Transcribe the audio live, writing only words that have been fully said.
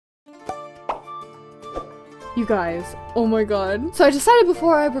You guys, oh my god. So I decided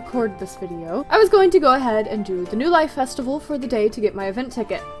before I record this video, I was going to go ahead and do the New Life Festival for the day to get my event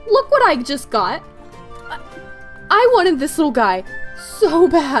ticket. Look what I just got. I wanted this little guy so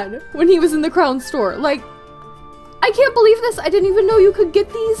bad when he was in the Crown store. Like, I can't believe this. I didn't even know you could get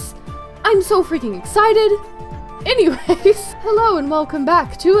these. I'm so freaking excited. Anyways, hello and welcome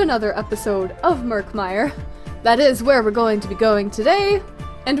back to another episode of Murkmire. That is where we're going to be going today.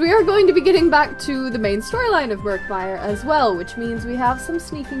 And we are going to be getting back to the main storyline of Murkmire as well, which means we have some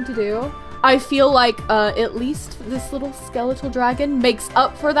sneaking to do. I feel like at least this little skeletal dragon makes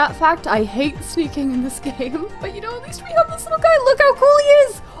up for that fact. I hate sneaking in this game, but you know, at least we have this little guy. Look how cool he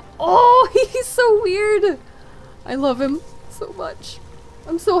is! Oh, he's so weird. I love him so much.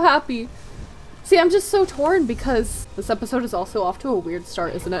 I'm so happy. See, I'm just so torn because this episode is also off to a weird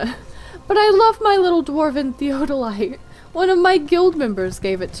start, isn't it? But I love my little dwarven theodolite. One of my guild members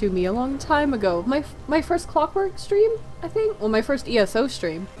gave it to me a long time ago. My first Clockwork stream, I think? Well, my first ESO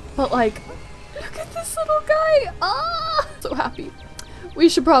stream. But like, look at this little guy! Ah! So happy. We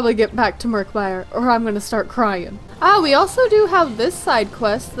should probably get back to Murkmire or I'm gonna start crying. Ah, we also do have this side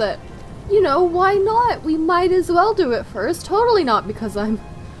quest that, you know, why not? We might as well do it first. Totally not because I'm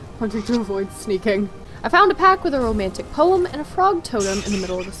wanting to avoid sneaking. I found a pack with a romantic poem and a frog totem in the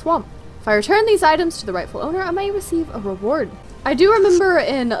middle of the swamp. If I return these items to the rightful owner, I may receive a reward. I do remember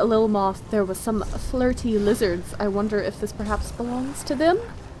in Lil Moth there was some flirty lizards. I wonder if this perhaps belongs to them?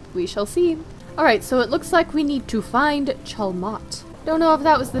 We shall see. Alright, so it looks like we need to find Chalmot. Don't know if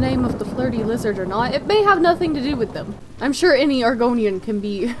that was the name of the flirty lizard or not. It may have nothing to do with them. I'm sure any Argonian can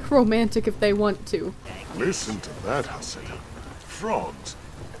be romantic if they want to. Listen to that, Hasid. Frogs.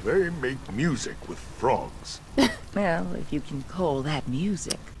 They make music with frogs. Well, if you can call that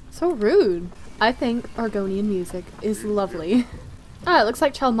music. So rude. I think Argonian music is lovely. Ah, it looks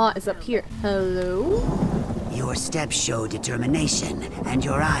like Chalmot is up here. Hello? Your steps show determination, and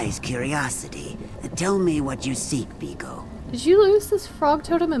your eyes curiosity. Tell me what you seek, Biko. Did you lose this frog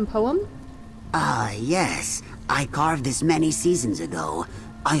totem and poem? Yes. I carved this many seasons ago.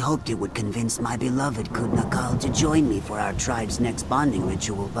 I hoped it would convince my beloved Kudnakal to join me for our tribe's next bonding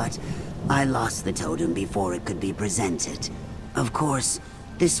ritual, but I lost the totem before it could be presented. Of course,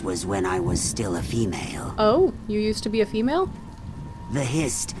 this was when I was still a female. Oh, you used to be a female? The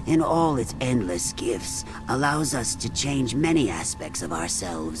Hist, in all its endless gifts, allows us to change many aspects of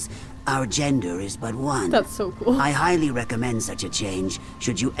ourselves. Our gender is but one. That's so cool. I highly recommend such a change,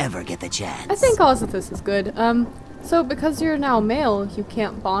 should you ever get the chance. I think all of this is good. So because you're now male, you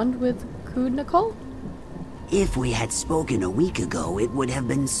can't bond with Kudnakal? If we had spoken a week ago, it would have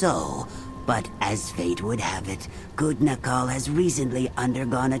been so. But as fate would have it, Kudnakal has recently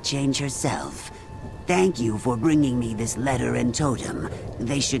undergone a change herself. Thank you for bringing me this letter and totem.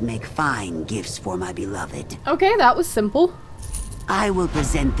 They should make fine gifts for my beloved. Okay, that was simple. I will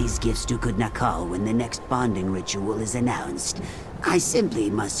present these gifts to Kudnakal when the next bonding ritual is announced. I simply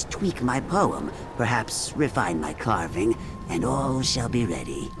must tweak my poem, perhaps refine my carving, and all shall be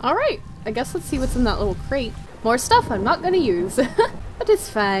ready. Alright, I guess let's see what's in that little crate. More stuff I'm not gonna use, but it's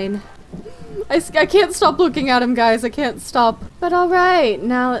fine. I can't stop looking at him, guys. I can't stop. But alright,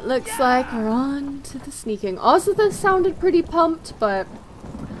 now it looks like we're on to the sneaking. Also, this sounded pretty pumped, but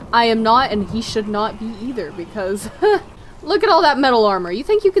I am not, and he should not be either, because look at all that metal armor. You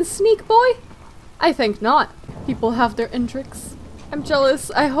think you can sneak, boy? I think not. People have their intrigues. I'm jealous.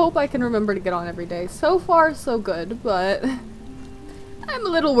 I hope I can remember to get on every day. So far, so good, but I'm a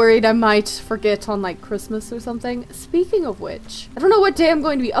little worried I might forget on like Christmas or something. Speaking of which, I don't know what day I'm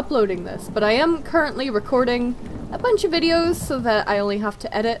going to be uploading this, but I am currently recording a bunch of videos so that I only have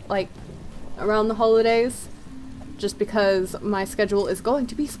to edit like around the holidays, just because my schedule is going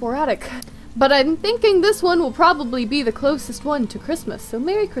to be sporadic. But I'm thinking this one will probably be the closest one to Christmas, so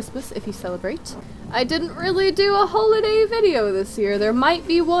Merry Christmas if you celebrate. I didn't really do a holiday video this year. There might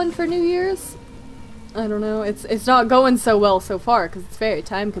be one for New Year's. I don't know, it's not going so well so far because it's very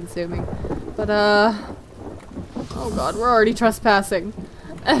time consuming. But oh god, we're already trespassing.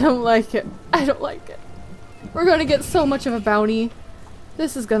 I don't like it. I don't like it. We're gonna get so much of a bounty.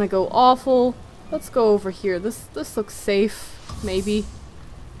 This is gonna go awful. Let's go over here. This looks safe, maybe.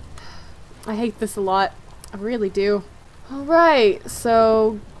 I hate this a lot. I really do. Alright,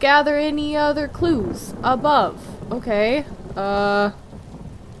 so gather any other clues above. Okay.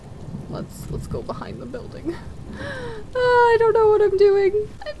 Let's go behind the building. I don't know what I'm doing.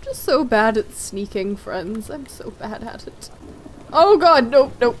 I'm just so bad at sneaking, friends. I'm so bad at it. Oh god,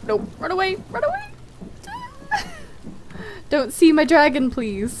 nope, nope, nope. Run away, run away! Don't see my dragon,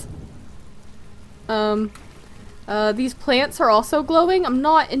 please. These plants are also glowing. I'm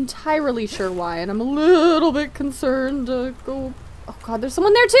not entirely sure why, and I'm a little bit concerned to go... Oh god, there's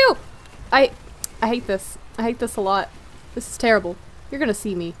someone there too! I hate this. I hate this a lot. This is terrible. You're gonna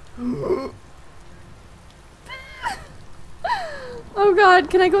see me. Oh god,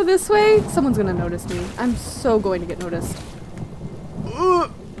 can I go this way? Someone's gonna notice me. I'm so going to get noticed.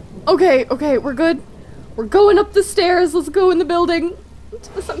 Okay, okay, we're good. We're going up the stairs. Let's go in the building.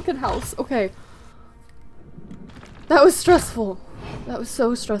 To the sunken house. Okay. That was stressful. That was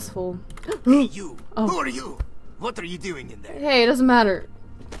so stressful. Hey, you! Oh. Who are you? What are you doing in there? Hey, it doesn't matter.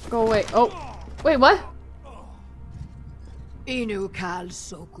 Go away. Oh. Wait, what? Inukal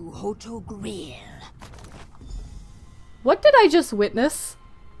soku hoto grill. What did I just witness?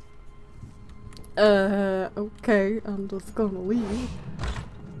 Okay, I'm just gonna leave.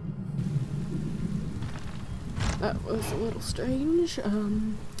 That was a little strange.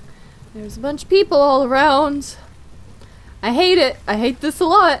 There's a bunch of people all around. I hate it. I hate this a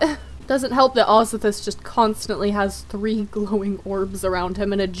lot. Doesn't help that Ozithus just constantly has 3 glowing orbs around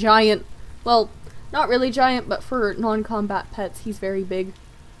him and a giant, well, not really giant, but for non-combat pets, he's very big.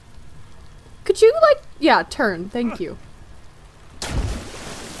 Could you, like, yeah, turn. Thank you.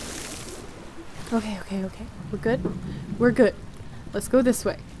 Okay, okay, okay. We're good? We're good. Let's go this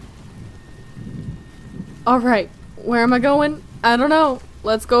way. Alright. Where am I going? I don't know.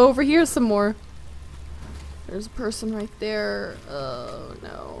 Let's go over here some more. There's a person right there. Oh,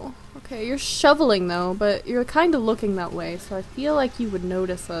 no. Okay, you're shoveling, though, but you're kind of looking that way, so I feel like you would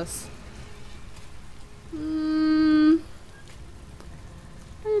notice us. I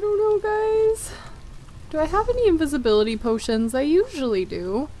don't know, guys. Do I have any invisibility potions? I usually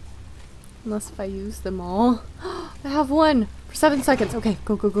do. Unless if I use them all. I have one for 7 seconds. Okay,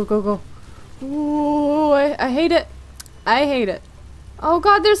 go, go, go, go, go. Ooh, I hate it. I hate it. Oh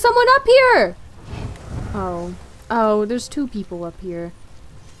god, there's someone up here! Oh. Oh, there's 2 people up here.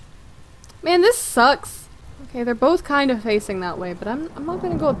 Man, this sucks. Okay, they're both kind of facing that way, but I'm not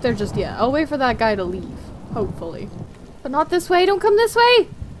gonna go up there just yet. I'll wait for that guy to leave. Hopefully. But not this way. Don't come this way!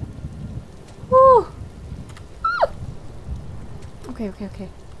 Woo! Ah! Okay, okay, okay.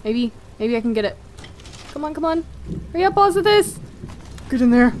 Maybe I can get it. Come on, come on. Hurry up, pause with this! Get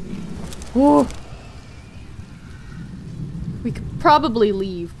in there. Whoa! We could probably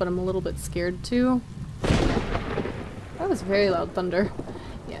leave, but I'm a little bit scared too. That was very loud thunder.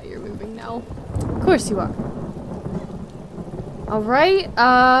 Yeah, you're moving now. Of course you are. Alright,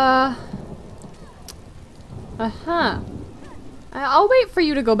 I'll wait for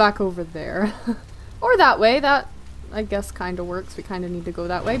you to go back over there. Or that way, that I guess kinda works. We kinda need to go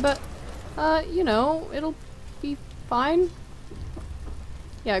that way, but, you know, it'll be fine.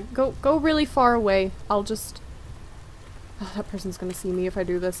 Yeah, go really far away. I'll just... Oh, that person's gonna see me if I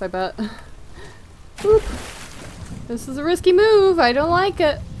do this, I bet. Oop. This is a risky move. I don't like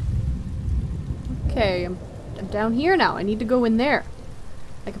it. Okay, I'm down here now. I need to go in there.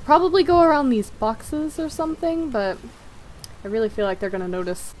 I could probably go around these boxes or something, but I really feel like they're gonna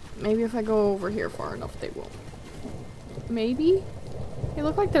notice. Maybe if I go over here far enough, they won't. Maybe? They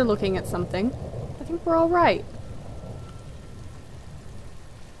look like they're looking at something. I think we're alright.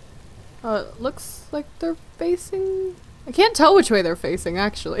 It looks like they're facing... I can't tell which way they're facing,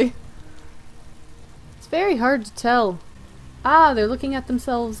 actually. It's very hard to tell. Ah, they're looking at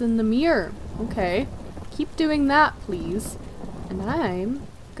themselves in the mirror. Okay. Keep doing that, please. And I'm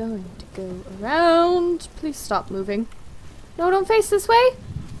going to go around. Please stop moving. No, don't face this way!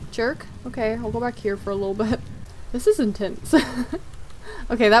 Jerk. Okay, I'll go back here for a little bit. This is intense.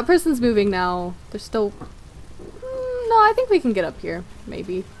 Okay, that person's moving now. They're still... no, I think we can get up here.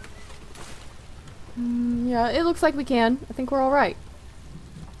 Maybe. Yeah, it looks like we can. I think we're alright.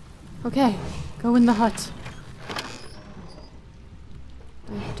 Okay, go in the hut.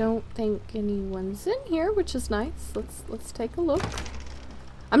 I don't think anyone's in here, which is nice. Let's take a look.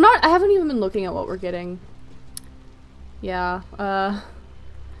 I haven't even been looking at what we're getting. Yeah, a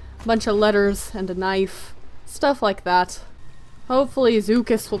bunch of letters and a knife. Stuff like that. Hopefully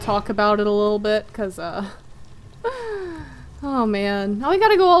Zukis will talk about it a little bit, because, oh man. Now we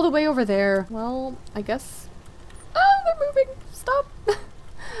gotta go all the way over there. Well, I guess... Oh, they're moving! Stop!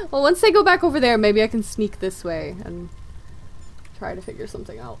 Well, once they go back over there, maybe I can sneak this way and try to figure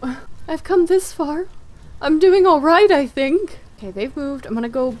something out. I've come this far. I'm doing alright, I think. Okay, they've moved. I'm gonna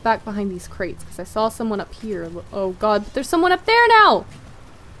go back behind these crates, because I saw someone up here. Oh god, but there's someone up there now!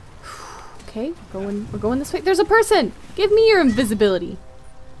 Okay, we're going this way. There's a person! Give me your invisibility.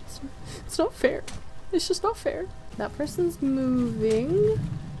 It's not fair. It's just not fair. That person's moving.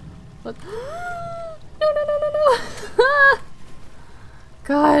 What? No, no, no, no, no!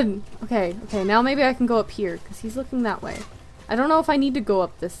 God. Okay, now maybe I can go up here, because he's looking that way. I don't know if I need to go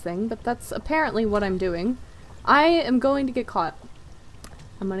up this thing, but that's apparently what I'm doing. I am going to get caught.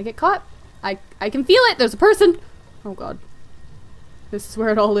 I'm gonna get caught. I can feel it! There's a person! Oh god. This is where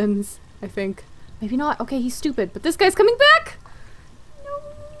it all ends, I think. Maybe not. Okay, he's stupid, but this guy's coming back!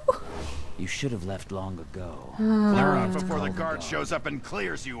 No! You should have left long ago. Clear out before the guard shows up and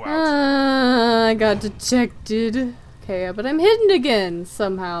clears you out. I got detected. Okay, but I'm hidden again,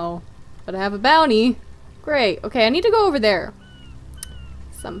 somehow. But I have a bounty. Great. Okay, I need to go over there.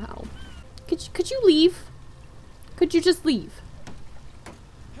 Somehow. Could you leave? Could you just leave?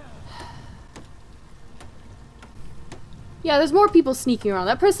 Yeah, there's more people sneaking around.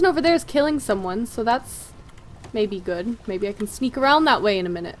 That person over there is killing someone, so that's maybe good. Maybe I can sneak around that way in a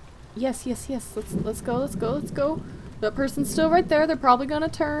minute. Yes. Let's go. That person's still right there. They're probably gonna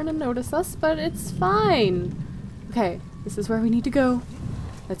turn and notice us, but it's fine. Okay, this is where we need to go.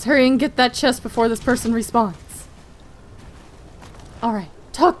 Let's hurry and get that chest before this person respawns. Alright,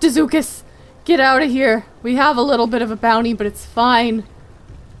 talk to Zucus. Get out of here. We have a little bit of a bounty, but it's fine.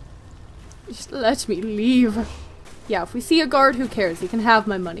 Just let me leave. Yeah, if we see a guard, who cares? He can have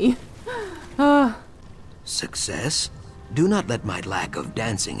my money. Success? Do not let my lack of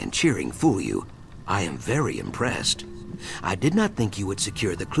dancing and cheering fool you. I am very impressed. I did not think you would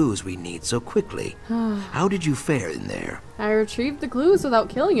secure the clues we need so quickly. How did you fare in there? I retrieved the clues without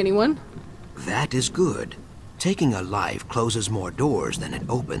killing anyone. That is good. Taking a life closes more doors than it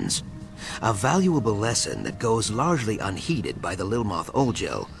opens. A valuable lesson that goes largely unheeded by the Lilmoth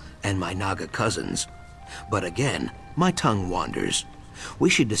Olgel and my Naga cousins. But again, my tongue wanders.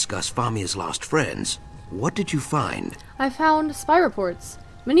 We should discuss Famia's lost friends. What did you find? I found spy reports.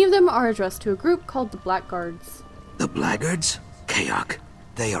 Many of them are addressed to a group called the Blackguards. The Blackguards? Kayak.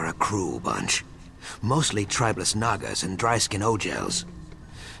 They are a cruel bunch. Mostly tribeless Nagas and dry-skin Ogels.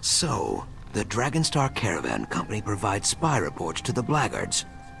 So, the Dragonstar Caravan Company provides spy reports to the Blackguards.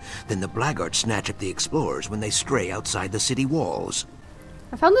 Then the Blackguards snatch up the explorers when they stray outside the city walls.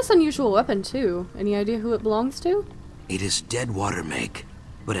 I found this unusual weapon too. Any idea who it belongs to? It is Deadwater make,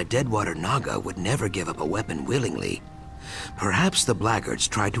 but a Deadwater Naga would never give up a weapon willingly. Perhaps the Blackguards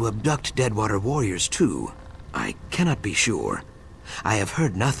tried to abduct Deadwater warriors too. I cannot be sure. I have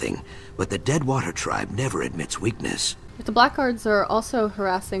heard nothing, but the Deadwater tribe never admits weakness. If the Blackguards are also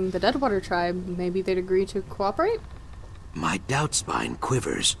harassing the Deadwater tribe, maybe they'd agree to cooperate? My doubt spine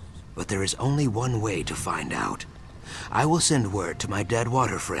quivers, but there is only one way to find out. I will send word to my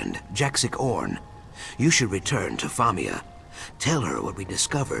Deadwater friend, Jaxic Orn. You should return to Famia. Tell her what we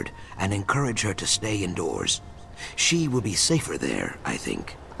discovered, and encourage her to stay indoors. She will be safer there, I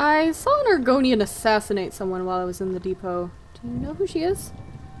think. I saw an Urgonian assassinate someone while I was in the depot. Do you know who she is?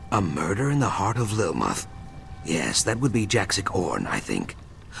 A murder in the heart of Lilmoth? Yes, that would be Jaxic Orn, I think.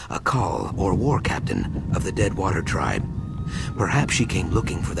 A call or war captain of the Deadwater tribe. Perhaps she came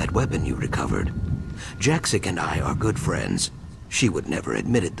looking for that weapon you recovered. Jaxic and I are good friends. She would never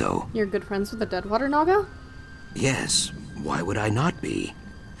admit it, though. You're good friends with the Deadwater Naga? Yes, why would I not be?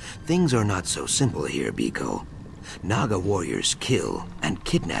 Things are not so simple here, Biko. Naga warriors kill and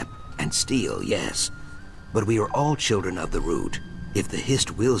kidnap and steal, yes. But we are all children of the root. If the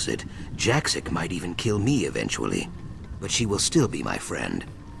Hist wills it, Jaxic might even kill me eventually. But she will still be my friend.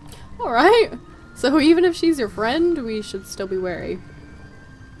 Alright. So even if she's your friend, we should still be wary.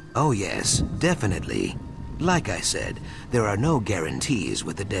 Oh yes, definitely. Like I said, there are no guarantees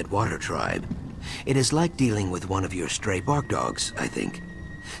with the Deadwater tribe. It is like dealing with one of your stray bark dogs, I think.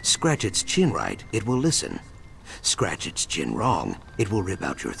 Scratch its chin right, it will listen. Scratch its chin wrong, it will rip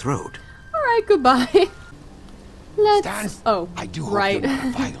out your throat. Alright, goodbye. Let's... Stan, oh, I do hope right. you're not a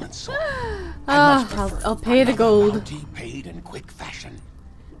violent sort. I much prefer I'll pay the gold. bounty paid in quick fashion.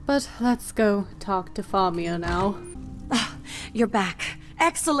 But let's go talk to Famia now. You're back.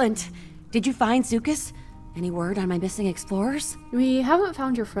 Excellent. Did you find Zucus? Any word on my missing explorers? We haven't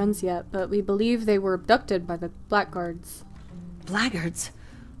found your friends yet, but we believe they were abducted by the Blackguards. Blackguards?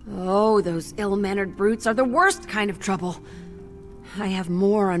 Oh, those ill-mannered brutes are the worst kind of trouble. I have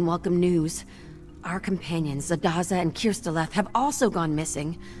more unwelcome news. Our companions, Zadaza and Kirsteleth, have also gone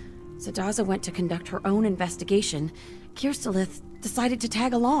missing. Zadaza went to conduct her own investigation. Kirsteleth decided to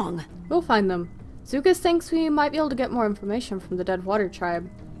tag along. We'll find them. Zucus thinks we might be able to get more information from the Deadwater tribe.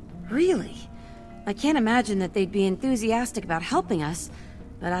 Really? I can't imagine that they'd be enthusiastic about helping us,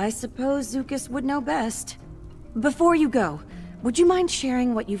 but I suppose Zucus would know best. Before you go, would you mind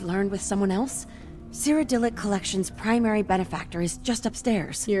sharing what you've learned with someone else? Cyrodiilic Collection's primary benefactor is just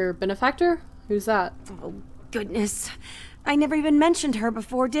upstairs. Your benefactor? Who's that? Oh, goodness. I never even mentioned her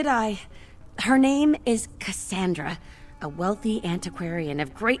before, did I? Her name is Cassandra. A wealthy antiquarian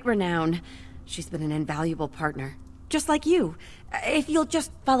of great renown. She's been an invaluable partner. Just like you. If you'll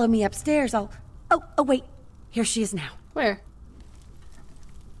just follow me upstairs, I'll... Oh, wait. Here she is now. Where?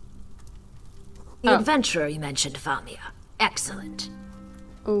 The adventurer you mentioned, Famia. Excellent.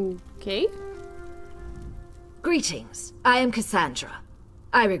 Okay. Greetings. I am Cassandra.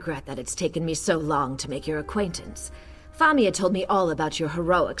 I regret that it's taken me so long to make your acquaintance. Famia told me all about your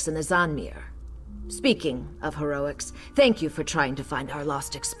heroics in the Zanmir. Speaking of heroics, thank you for trying to find our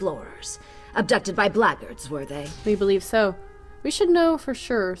lost explorers. Abducted by blackguards, were they? We believe so. We should know for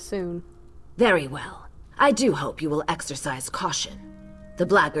sure soon. Very well. I do hope you will exercise caution. The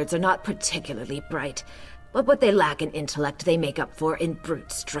blackguards are not particularly bright, but what they lack in intellect they make up for in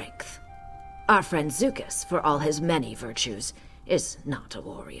brute strength. Our friend Zukas, for all his many virtues, is not a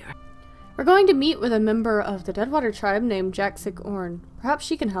warrior. We're going to meet with a member of the Deadwater tribe named Jaxic Orn. Perhaps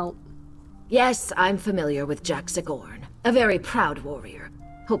she can help. Yes, I'm familiar with Jaxic Orn, a very proud warrior.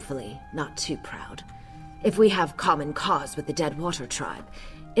 Hopefully, not too proud. If we have common cause with the Deadwater tribe,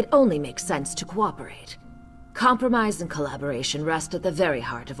 it only makes sense to cooperate. Compromise and collaboration rest at the very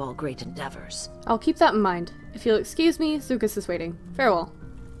heart of all great endeavors. I'll keep that in mind. If you'll excuse me, Zukas is waiting. Farewell.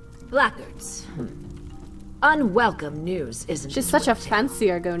 Blackguards. Unwelcome news, isn't it? She's such a fancy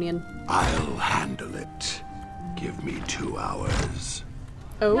Argonian. I'll handle it. Give me 2 hours.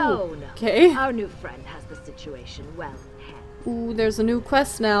 Oh, No. okay. Our new friend has the situation well in hand. Ooh, there's a new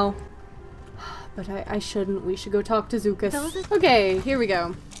quest now. But I shouldn't. We should go talk to Zukas. Okay, here we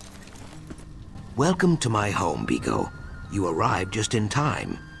go. Welcome to my home, Biko. You arrived just in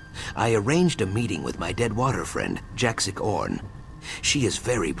time. I arranged a meeting with my Deadwater friend, Jaxic Orn. She is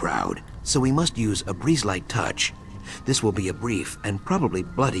very proud, so we must use a breeze-like touch. This will be a brief and probably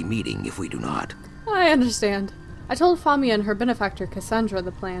bloody meeting if we do not. I understand. I told Famia and her benefactor Cassandra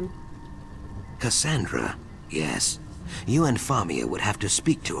the plan. Cassandra? Yes. You and Famia would have to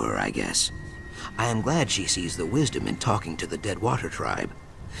speak to her, I guess. I am glad she sees the wisdom in talking to the Deadwater tribe.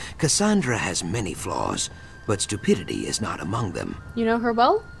 Cassandra has many flaws, but stupidity is not among them. You know her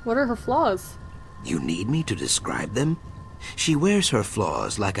well? What are her flaws? You need me to describe them? She wears her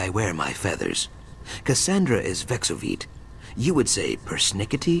flaws like I wear my feathers. Cassandra is vexovite. You would say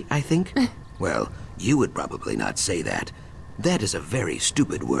persnickety, I think? Well, you would probably not say that. That is a very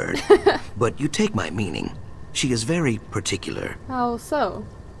stupid word. But you take my meaning. She is very particular. How so?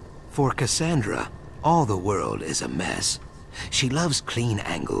 For Cassandra, all the world is a mess. She loves clean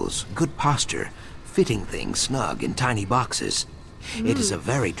angles, good posture, fitting things snug in tiny boxes. It is a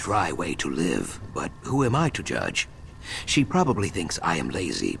very dry way to live, but who am I to judge? She probably thinks I am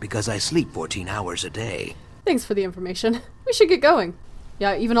lazy because I sleep 14 hours a day. Thanks for the information. We should get going.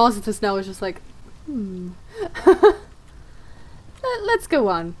 Yeah, even Ozithus now is just like, Let's go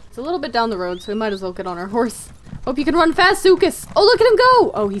on. It's a little bit down the road, so we might as well get on our horse. Hope you can run fast, Zukas! Oh, look at him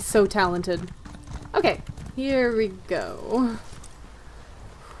go! Oh, he's so talented. Okay, here we go.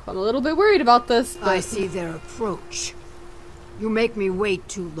 I'm a little bit worried about this, but... I see their approach. You make me wait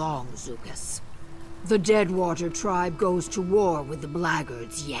too long, Zukas. The Deadwater tribe goes to war with the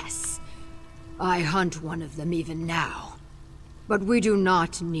blackguards, yes. I hunt one of them even now. But we do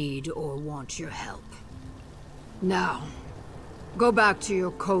not need or want your help. Now, go back to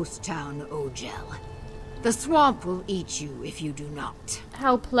your coast town, Ogel. The swamp will eat you if you do not.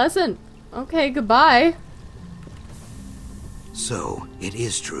 How pleasant. Okay, goodbye. So, it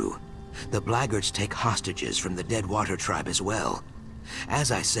is true. The blackguards take hostages from the Deadwater tribe as well.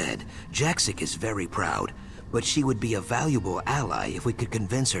 As I said, Jaxic is very proud, but she would be a valuable ally if we could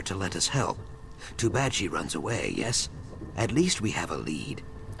convince her to let us help. Too bad she runs away, yes? At least we have a lead.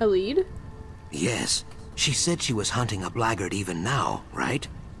 A lead? Yes. She said she was hunting a blackguard even now, right?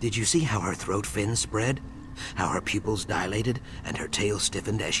 Did you see how her throat fins spread? How her pupils dilated and her tail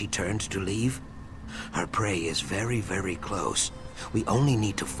stiffened as she turned to leave? Her prey is very, very close. We only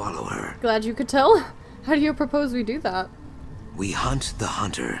need to follow her. Glad you could tell. How do you propose we do that? We hunt the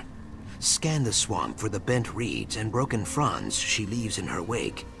hunter. Scan the swamp for the bent reeds and broken fronds she leaves in her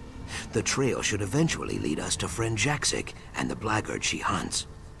wake. The trail should eventually lead us to friend Jaxic and the blackguard she hunts.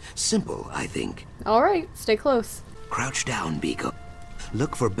 Simple, I think. Alright, stay close. Crouch down, Biko.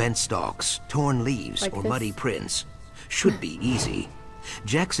 Look for bent stalks, torn leaves, Like or this? muddy prints. Should be easy.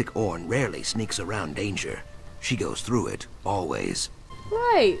 Jaxic Orn rarely sneaks around danger. She goes through it, always.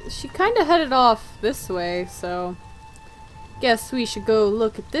 Right, she kinda headed off this way, so... Guess we should go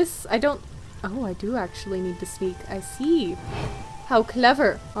look at this. I do actually need to sneak. I see. How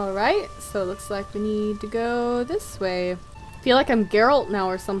clever. Alright, so it looks like we need to go this way. Feel like I'm Geralt now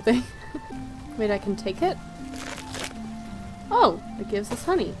or something. Wait, I can take it? Oh, it gives us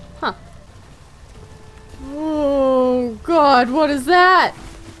honey. Huh. Oh god, what is that?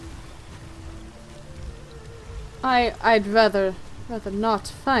 I'd rather not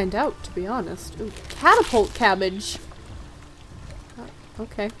find out, to be honest. Ooh, catapult cabbage.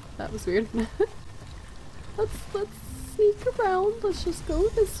 Okay, that was weird. let's sneak around. Let's just go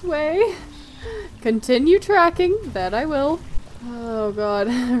this way. Continue tracking. That I will. Oh god,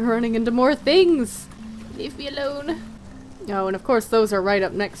 running into more things. Leave me alone. Oh, and of course those are right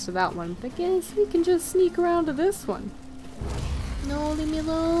up next to that one. But I guess we can just sneak around to this one. No, leave me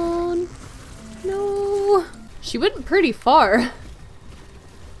alone. No. She went pretty far.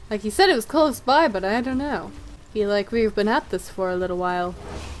 Like, he said it was close by, but I don't know. Feel like we've been at this for a little while.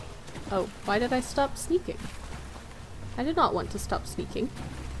 Oh, why did I stop sneaking? I did not want to stop sneaking.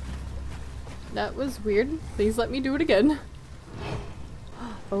 That was weird. Please let me do it again.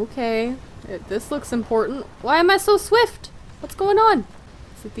 Okay. This looks important. Why am I so swift? What's going on?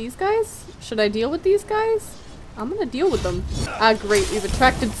 Is it these guys? Should I deal with these guys? I'm gonna deal with them. Ah, great. We've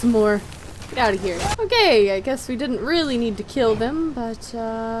attracted some more. Get out of here. Okay, I guess we didn't really need to kill them, but,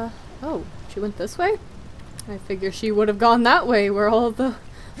 oh, she went this way? I figure she would have gone that way where all the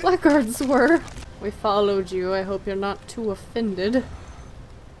blackguards were. We followed you. I hope you're not too offended.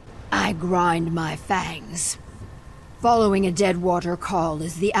 I grind my fangs. Following a Deadwater call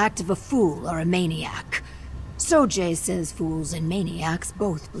is the act of a fool or a maniac. Sojay says fools and maniacs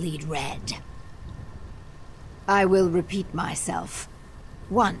both bleed red. I will repeat myself.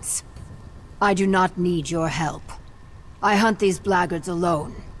 Once. I do not need your help. I hunt these blackguards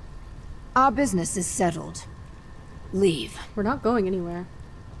alone. Our business is settled. Leave. We're not going anywhere.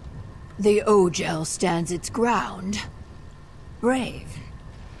 The Ogel stands its ground. Brave.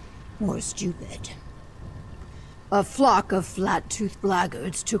 Or stupid. A flock of flat-toothed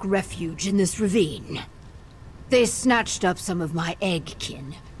blackguards took refuge in this ravine. They snatched up some of my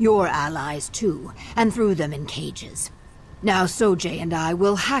egg-kin, your allies too, and threw them in cages. Now Sojay and I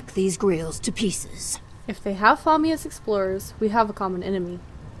will hack these grills to pieces. If they have found me as explorers, we have a common enemy.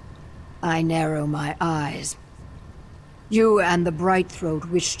 I narrow my eyes. You and the Brightthroat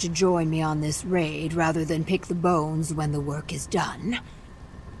wish to join me on this raid rather than pick the bones when the work is done.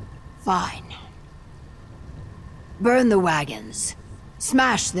 Fine. Burn the wagons.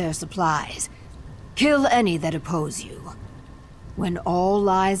 Smash their supplies. Kill any that oppose you. When all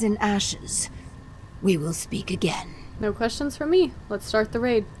lies in ashes, we will speak again. No questions from me. Let's start the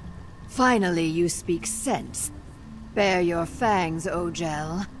raid. Finally, you speak sense. Bare your fangs,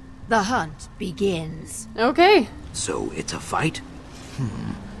 Ogel. The hunt begins. Okay. So it's a fight?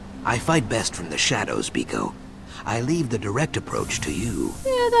 I fight best from the shadows, Biko. I leave the direct approach to you.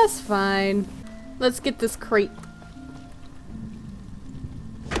 Yeah, that's fine. Let's get this crate.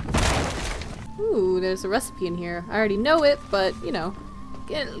 Ooh, there's a recipe in here. I already know it, but, you know,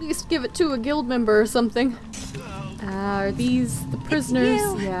 at least give it to a guild member or something. Are these the prisoners?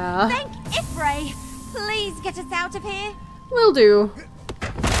 You. Yeah. Thank Ifray. Please get us out of here. Will do.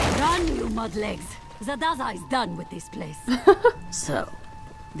 Run, you mudlegs. Zadaza is done with this place. So,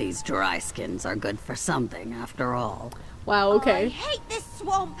 these dry skins are good for something after all. Wow, okay. I hate this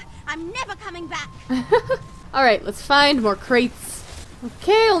swamp. I'm never coming back. Alright, let's find more crates.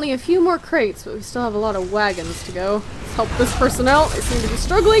 Okay, only a few more crates, but we still have a lot of wagons to go. Let's help this person out. They seem to be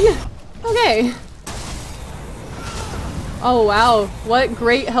struggling. Okay. Oh wow, what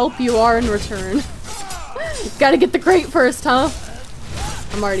great help you are in return. Gotta get the crate first, huh?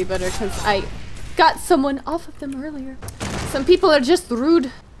 I'm already better because I got someone off of them earlier. Some people are just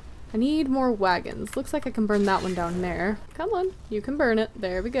rude. I need more wagons. Looks like I can burn that one down there. Come on, you can burn it.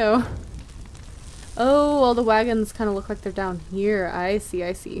 There we go. Oh, all the wagons kind of look like they're down here. I see,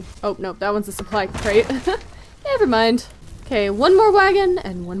 I see. Oh, nope, that one's a supply crate. Never mind. Okay, one more wagon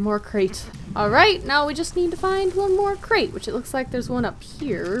and one more crate. Alright, now we just need to find one more crate, which it looks like there's one up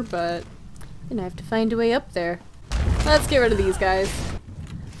here, but then I have to find a way up there. Let's get rid of these guys.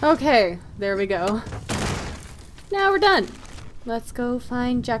 Okay, there we go. Now we're done. Let's go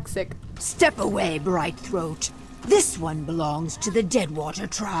find Jaxic. Step away, Brightthroat. This one belongs to the Deadwater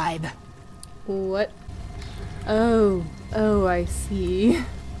tribe. What? Oh, I see.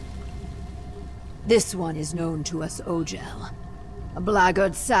 This one is known to us Ogel. A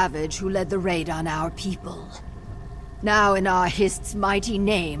blackguard savage who led the raid on our people. Now in our Hist's mighty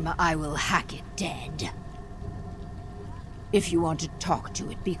name, I will hack it dead. If you want to talk to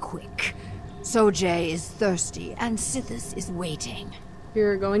it, be quick. Sojay is thirsty, and Sithis is waiting.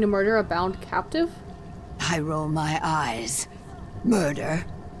 You're going to murder a bound captive? I roll my eyes. Murder?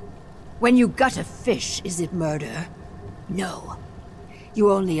 When you gut a fish, is it murder? No.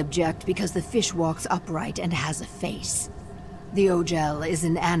 You only object because the fish walks upright and has a face. The Ogel is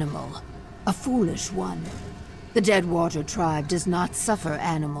an animal. A foolish one. The Deadwater tribe does not suffer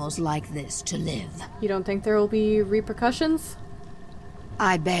animals like this to live. You don't think there will be repercussions?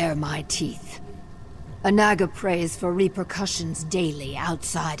 I bare my teeth. A Naga prays for repercussions daily,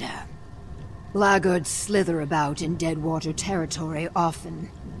 outsider. Blackguards slither about in Deadwater territory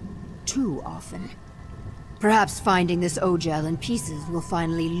often. Too often. Perhaps finding this Ogel in pieces will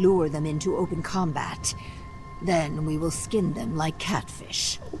finally lure them into open combat. Then we will skin them like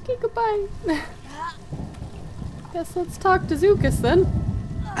catfish. Okay, goodbye. Guess let's talk to Zukas then.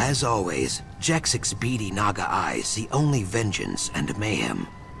 As always, Jaxic's beady Naga eyes see only vengeance and mayhem.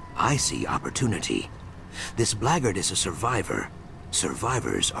 I see opportunity. This blackguard is a survivor.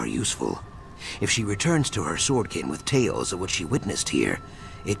 Survivors are useful. If she returns to her swordkin with tales of what she witnessed here,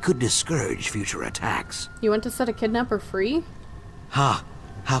 it could discourage future attacks. You want to set a kidnapper free? Ha!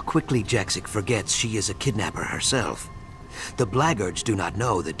 How quickly Jaxic forgets she is a kidnapper herself. The blackguards do not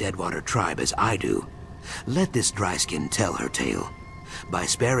know the Deadwater tribe as I do. Let this dryskin tell her tale. By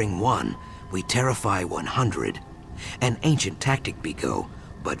sparing one, we terrify 100. An ancient tactic, Biko,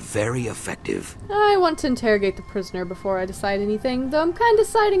 but very effective. I want to interrogate the prisoner before I decide anything, though I'm kind of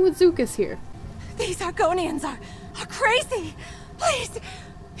siding with Zukas here. These Argonians are crazy! Please!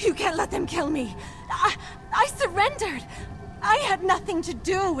 You can't let them kill me! I surrendered! I had nothing to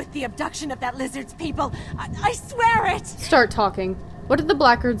do with the abduction of that lizard's people! I swear it! Start talking. What did the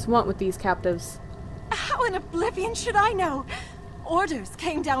blackguards want with these captives? How in oblivion should I know? Orders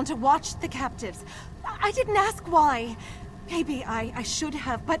came down to watch the captives. I didn't ask why. Maybe I should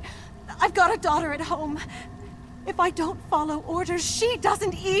have, but I've got a daughter at home. If I don't follow orders, she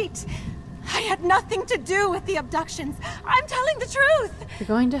doesn't eat. I had nothing to do with the abductions. I'm telling the truth. You're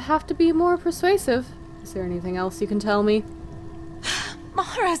going to have to be more persuasive. Is there anything else you can tell me?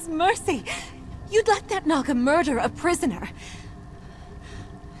 Mara's mercy. You'd let that Naga murder a prisoner.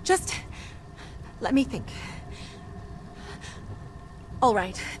 Just let me think. All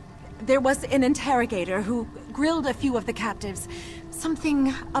right. There was an interrogator who grilled a few of the captives.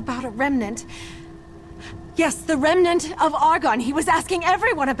 Something about a remnant. Yes, the remnant of Argon. He was asking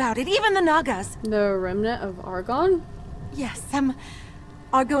everyone about it, even the Nagas. The remnant of Argon? Yes, some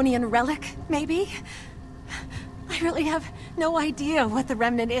Argonian relic, maybe? I really have no idea what the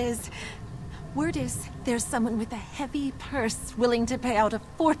remnant is. Word is there's someone with a heavy purse willing to pay out a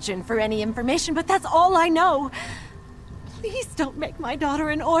fortune for any information, but that's all I know. Please don't make my daughter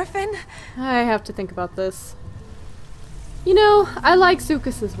an orphan. I have to think about this. You know, I like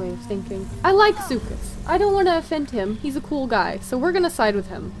Zukas' way of thinking. I like Zukas. I don't want to offend him. He's a cool guy, so we're gonna side with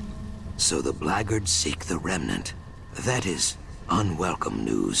him. So the blackguards seek the remnant. That is unwelcome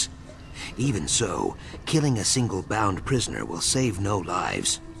news. Even so, killing a single bound prisoner will save no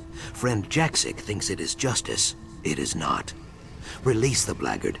lives. Friend Jaxic thinks it is justice. It is not. Release the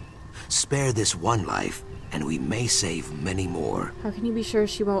blackguard. Spare this one life, and we may save many more. How can you be sure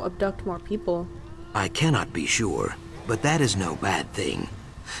she won't abduct more people? I cannot be sure, but that is no bad thing.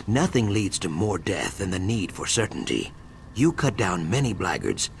 Nothing leads to more death than the need for certainty. You cut down many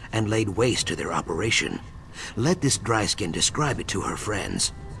blackguards and laid waste to their operation. Let this dryskin describe it to her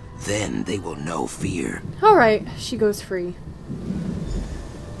friends. Then they will know fear. Alright, she goes free.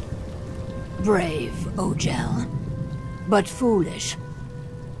 Brave, Ogel. But foolish.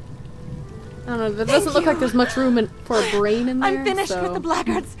 I don't know, that doesn't look like there's much room for a brain in there. I'm finished with the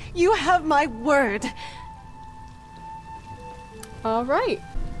blackguards. You have my word. Alright.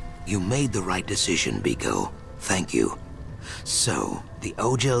 You made the right decision, Biko. Thank you. So, the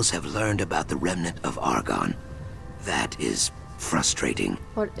Ogels have learned about the remnant of Argon. That is frustrating.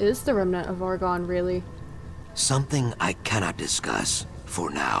 What is the remnant of Argon, really? Something I cannot discuss,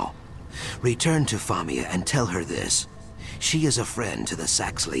 for now. Return to Famia and tell her this. She is a friend to the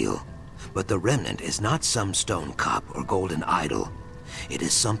Saxleal, but the remnant is not some stone cup or golden idol. It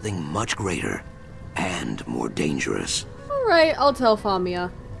is something much greater and more dangerous. Alright, I'll tell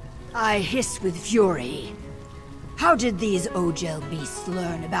Famia. I hiss with fury. How did these Ogel beasts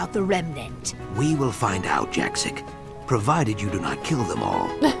learn about the remnant? We will find out, Jaxic, provided you do not kill them all.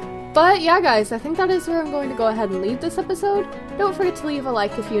 But yeah, guys, I think that is where I'm going to go ahead and leave this episode. Don't forget to leave a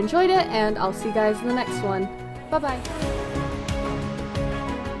like if you enjoyed it, and I'll see you guys in the next one. Bye-bye.